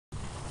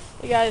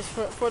Hey guys,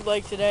 Ford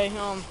Lake today.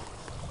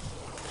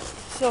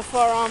 So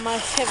far I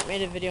haven't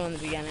made a video in the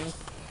beginning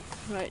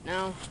right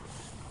now,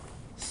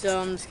 so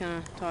I'm just kind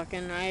of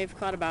talking. I've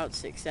caught about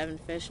 6-7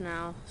 fish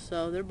now,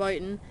 so they're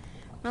biting.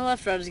 My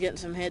left rod is getting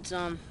some hits.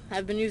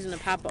 I've been using a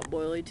pop-up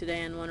boilie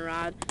today on one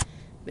rod,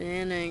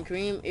 banana and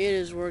cream. It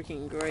is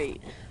working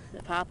great.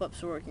 The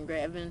pop-ups are working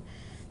great. I've been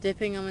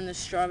dipping them in the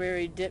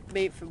strawberry dip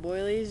bait for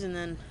boilies and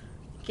then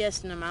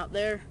casting them out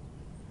there.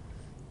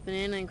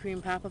 Banana and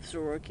cream pop-ups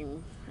are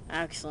working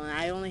excellent.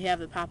 I only have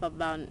the pop-up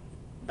about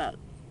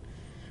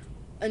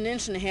an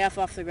inch and a half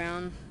off the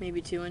ground,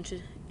 maybe 2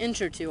 inches, inch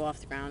or two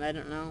off the ground. I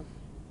don't know,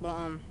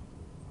 but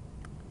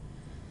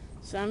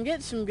so I'm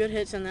getting some good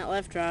hits on that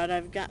left rod.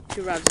 I've got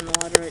 2 rods in the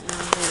water right now.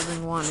 I'm going to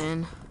bring one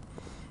in.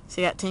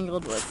 So I got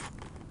tangled with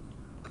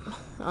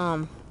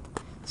I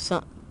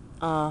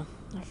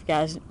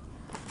forgot his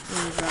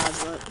rod,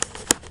 but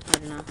I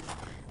don't know.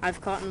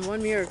 I've caught in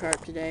 1 mirror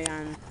carp today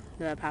on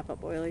the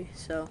pop-up boilie,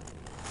 so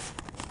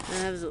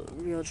that was a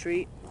real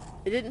treat.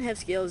 It didn't have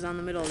scales down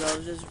the middle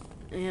though.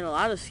 It had a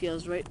lot of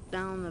scales right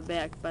down the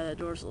back by that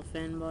dorsal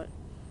fin, but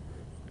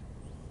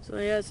so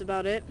yeah, that's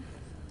about it.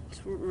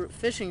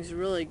 Fishing's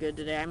really good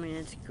today. I mean,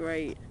 it's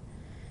great.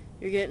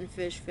 You're getting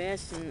fish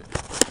fast, and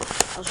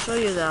I'll show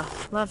you the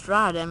left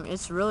rod. I mean,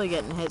 it's really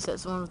getting hits.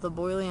 That's the one with the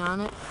boilie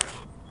on it.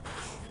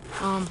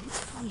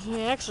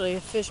 Yeah, actually, a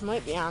fish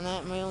might be on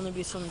that. It might only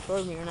be swimming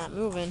toward me or not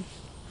moving.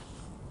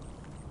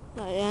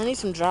 Yeah, I need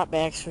some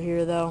dropbacks for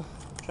here though.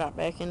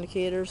 Dropback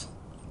indicators.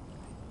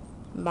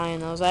 I'm buying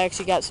those. I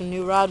actually got some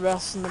new rod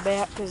rests in the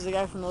back because the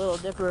guy from the Little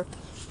Dipper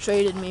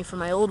traded me for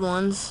my old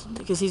ones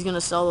because he's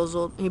gonna sell those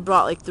old. He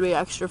brought like 3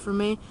 extra for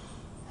me.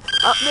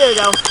 Oh, there we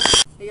go.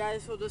 Hey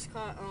guys, we'll just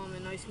caught a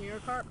nice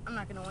mirror carp. I'm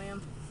not gonna weigh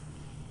him.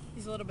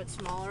 He's a little bit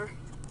smaller,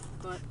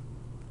 but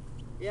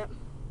yep.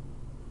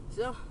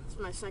 So it's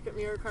my second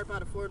mirror carp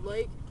out of Ford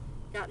Lake.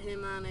 Got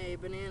him on a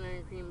banana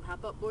and cream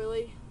pop-up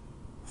boilie.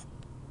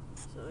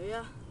 So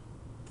yeah,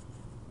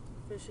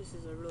 this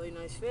is a really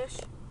nice fish.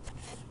 Just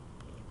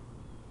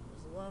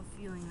love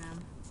feeling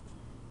them.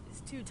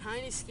 These 2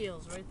 tiny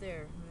scales right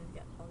there. And they've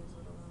got all these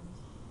little ones.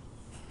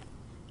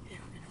 Okay,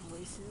 we're gonna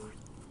release him.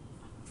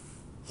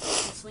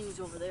 The sling's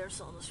over there,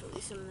 so I'll just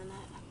release him in the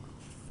net.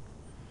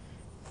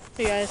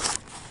 Hey guys,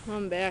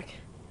 I'm back.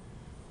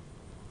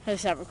 I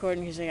stopped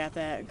recording because I got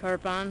that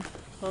carp on.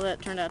 Well,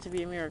 that turned out to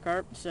be a mirror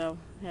carp, so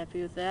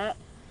happy with that.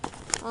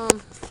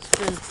 It's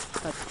been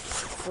about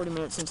 40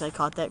 minutes since I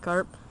caught that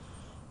carp.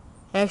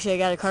 Actually, I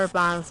got a carp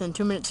on within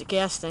 2 minutes of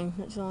casting.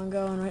 That's all I'm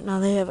going. Right now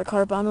they have a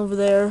carp on over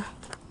there.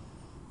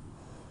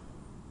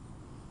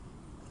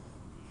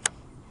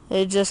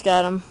 They just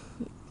got him.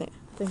 I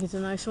think it's a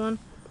nice one.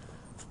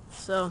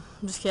 So,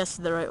 just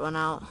casted the right one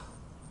out.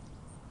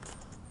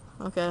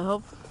 Okay,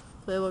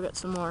 hopefully we'll get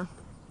some more.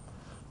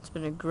 It's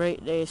been a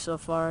great day so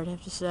far, I'd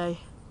have to say.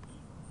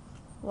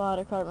 A lot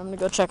of carp. I'm going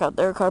to go check out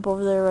their carp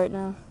over there right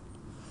now.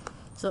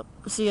 So,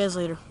 see you guys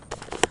later.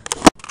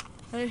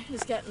 I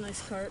just got a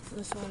nice carp.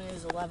 This one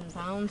is 11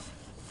 pounds.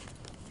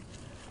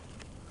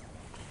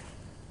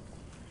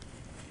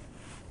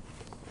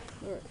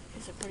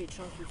 It's a pretty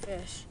chunky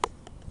fish.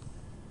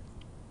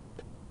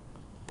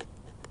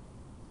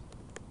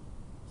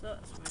 So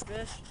that's my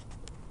fish.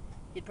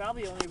 He'd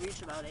probably only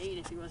reach about 8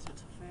 if he wasn't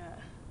so fat.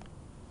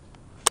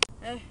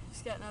 Hey,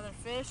 just got another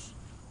fish.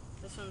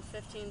 This one's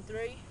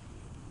 15.3.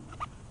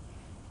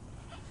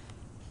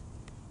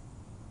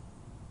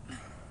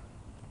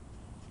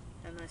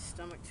 Got a nice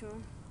stomach to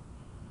him.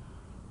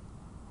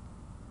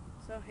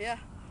 So yeah,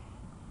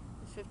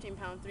 it's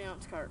 15-pound,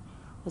 3-ounce carp.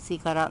 Was he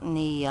caught out in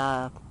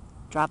the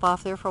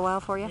drop-off there for a while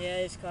for you?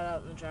 Yeah, he's caught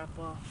out in the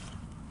drop-off.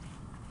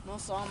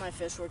 Most all my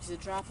fish work is a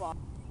drop-off.